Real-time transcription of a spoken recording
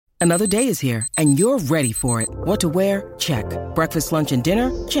Another day is here, and you're ready for it. What to wear? Check. Breakfast, lunch, and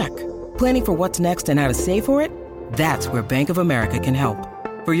dinner? Check. Planning for what's next and how to save for it? That's where Bank of America can help.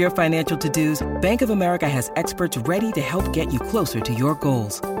 For your financial to-dos, Bank of America has experts ready to help get you closer to your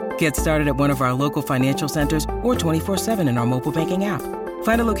goals. Get started at one of our local financial centers or 24/7 in our mobile banking app.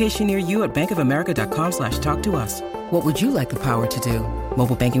 Find a location near you at bankofamerica.com/talktous. What would you like the power to do?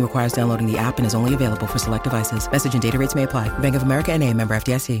 Mobile banking requires downloading the app and is only available for select devices. Message and data rates may apply. Bank of America N.A., member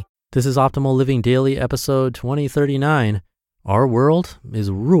FDIC. This is Optimal Living Daily, episode 2039. Our World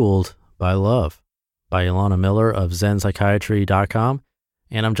is Ruled by Love, by Elana Miller of ZenPsychiatry.com.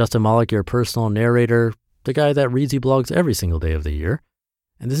 And I'm Justin Malik, your personal narrator, the guy that reads you blogs every single day of the year.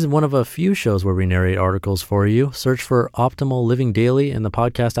 And this is one of a few shows where we narrate articles for you. Search for Optimal Living Daily in the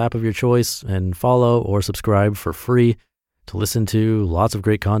podcast app of your choice and follow or subscribe for free to listen to lots of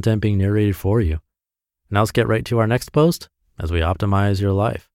great content being narrated for you. Now let's get right to our next post as we optimize your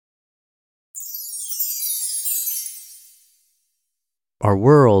life. Our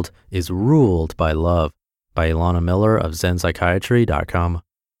World is Ruled by Love, by Elana Miller of ZenPsychiatry.com.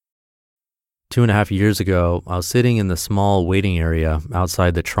 2.5 years ago, I was sitting in the small waiting area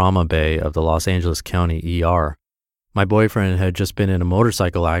outside the trauma bay of the Los Angeles County ER. My boyfriend had just been in a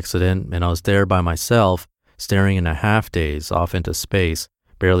motorcycle accident, and I was there by myself, staring in a half-daze off into space,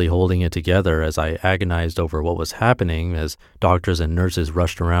 barely holding it together as I agonized over what was happening as doctors and nurses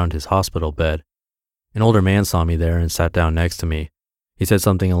rushed around his hospital bed. An older man saw me there and sat down next to me. He said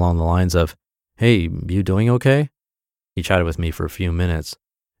something along the lines of, "Hey, you doing okay?" He chatted with me for a few minutes.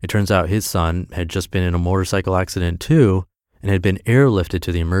 It turns out his son had just been in a motorcycle accident too and had been airlifted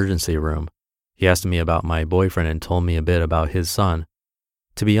to the emergency room. He asked me about my boyfriend and told me a bit about his son.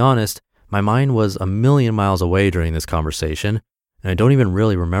 To be honest, my mind was a million miles away during this conversation, and I don't even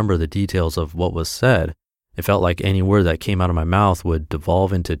really remember the details of what was said. It felt like any word that came out of my mouth would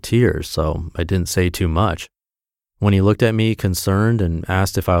devolve into tears, so I didn't say too much. When he looked at me concerned and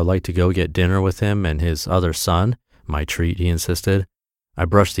asked if I would like to go get dinner with him and his other son, my treat, he insisted, I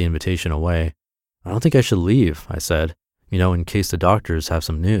brushed the invitation away. "I don't think I should leave," I said, in case the doctors have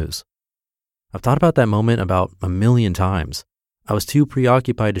some news. I've thought about that moment about 1,000,000 times. I was too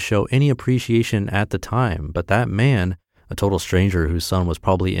preoccupied to show any appreciation at the time, but that man, a total stranger whose son was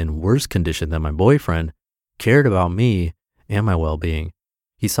probably in worse condition than my boyfriend, cared about me and my well-being.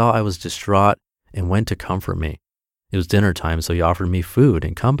 He saw I was distraught and went to comfort me. It was dinner time, so he offered me food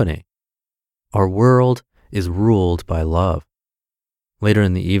and company. Our world is ruled by love. Later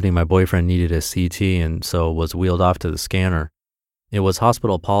in the evening, my boyfriend needed a CT and so was wheeled off to the scanner. It was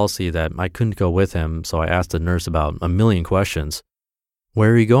hospital policy that I couldn't go with him, so I asked the nurse about 1,000,000 questions.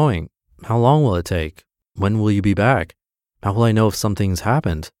 "Where are you going? How long will it take? When will you be back? How will I know if something's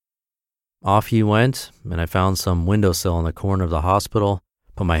happened?" Off he went, and I found some windowsill in the corner of the hospital,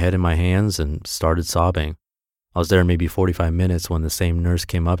 put my head in my hands, and started sobbing. I was there maybe 45 minutes when the same nurse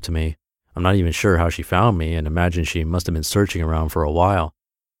came up to me. I'm not even sure how she found me and imagine she must have been searching around for a while.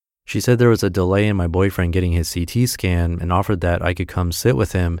 She said there was a delay in my boyfriend getting his CT scan and offered that I could come sit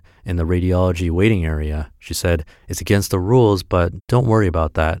with him in the radiology waiting area. She said, "It's against the rules, but don't worry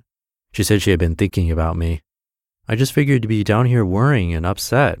about that." She said she had been thinking about me. "I just figured you'd be down here worrying and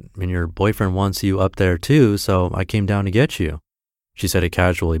upset, and your boyfriend wants you up there too, so I came down to get you." She said it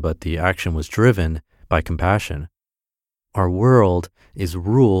casually, but the action was driven by compassion. Our world is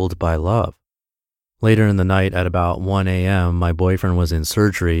ruled by love. Later in the night at about 1 a.m., my boyfriend was in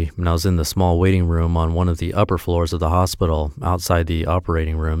surgery and I was in the small waiting room on one of the upper floors of the hospital outside the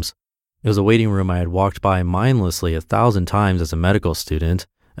operating rooms. It was a waiting room I had walked by mindlessly 1,000 times as a medical student.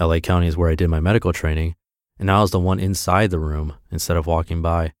 LA County is where I did my medical training, and now I was the one inside the room instead of walking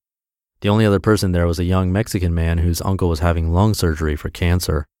by. The only other person there was a young Mexican man whose uncle was having lung surgery for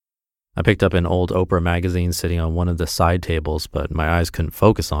cancer. I picked up an old Oprah magazine sitting on one of the side tables, but my eyes couldn't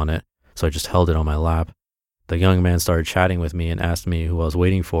focus on it, so I just held it on my lap. The young man started chatting with me and asked me who I was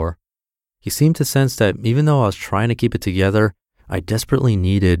waiting for. He seemed to sense that even though I was trying to keep it together, I desperately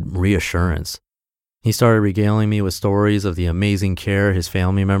needed reassurance. He started regaling me with stories of the amazing care his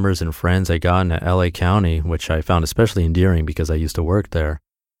family members and friends had gotten at LA County, which I found especially endearing because I used to work there.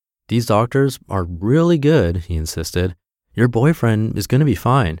 "These doctors are really good," he insisted. "Your boyfriend is going to be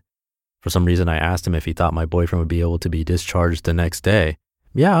fine." For some reason, I asked him if he thought my boyfriend would be able to be discharged the next day.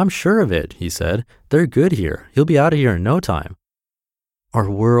 "Yeah, I'm sure of it," he said. "They're good here. He'll be out of here in no time."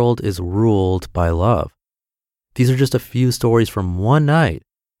 Our world is ruled by love. These are just a few stories from one night,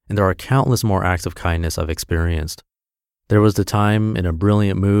 and there are countless more acts of kindness I've experienced. There was the time, in a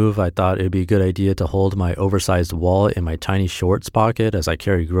brilliant move, I thought it'd be a good idea to hold my oversized wallet in my tiny shorts pocket as I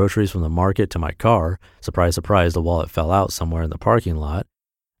carried groceries from the market to my car. Surprise, surprise, the wallet fell out somewhere in the parking lot.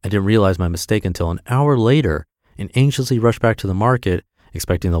 I didn't realize my mistake until an hour later and anxiously rushed back to the market,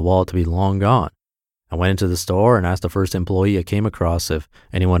 expecting the wallet to be long gone. I went into the store and asked the first employee I came across if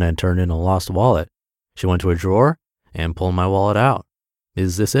anyone had turned in a lost wallet. She went to a drawer and pulled my wallet out.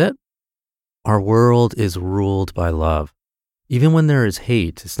 Is this it? Our world is ruled by love. Even when there is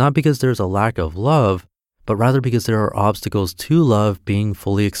hate, it's not because there's a lack of love, but rather because there are obstacles to love being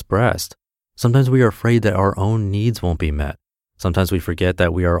fully expressed. Sometimes we are afraid that our own needs won't be met. Sometimes we forget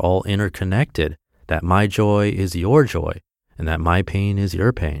that we are all interconnected, that my joy is your joy, and that my pain is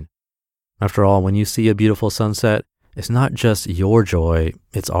your pain. After all, when you see a beautiful sunset, it's not just your joy,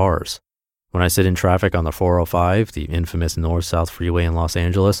 it's ours. When I sit in traffic on the 405, the infamous north-south freeway in Los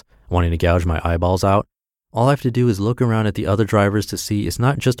Angeles, wanting to gouge my eyeballs out, all I have to do is look around at the other drivers to see it's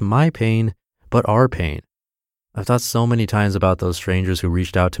not just my pain, but our pain. I've thought so many times about those strangers who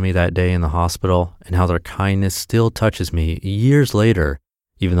reached out to me that day in the hospital and how their kindness still touches me years later,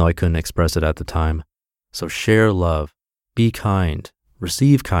 even though I couldn't express it at the time. So share love, be kind,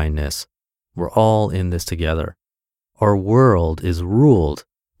 receive kindness. We're all in this together. Our world is ruled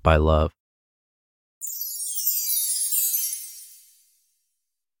by love.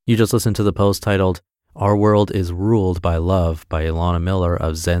 You just listened to the post titled, Our World is Ruled by Love by Elana Miller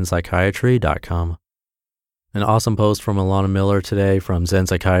of ZenPsychiatry.com. An awesome post from Elana Miller today from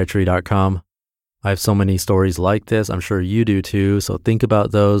ZenPsychiatry.com. I have so many stories like this. I'm sure you do too. So think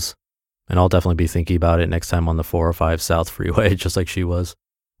about those. And I'll definitely be thinking about it next time on the 405 South Freeway, just like she was.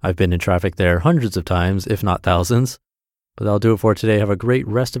 I've been in traffic there hundreds of times, if not thousands. But that'll do it for today. Have a great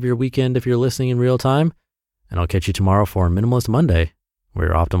rest of your weekend if you're listening in real time. And I'll catch you tomorrow for Minimalist Monday, where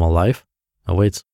your optimal life awaits.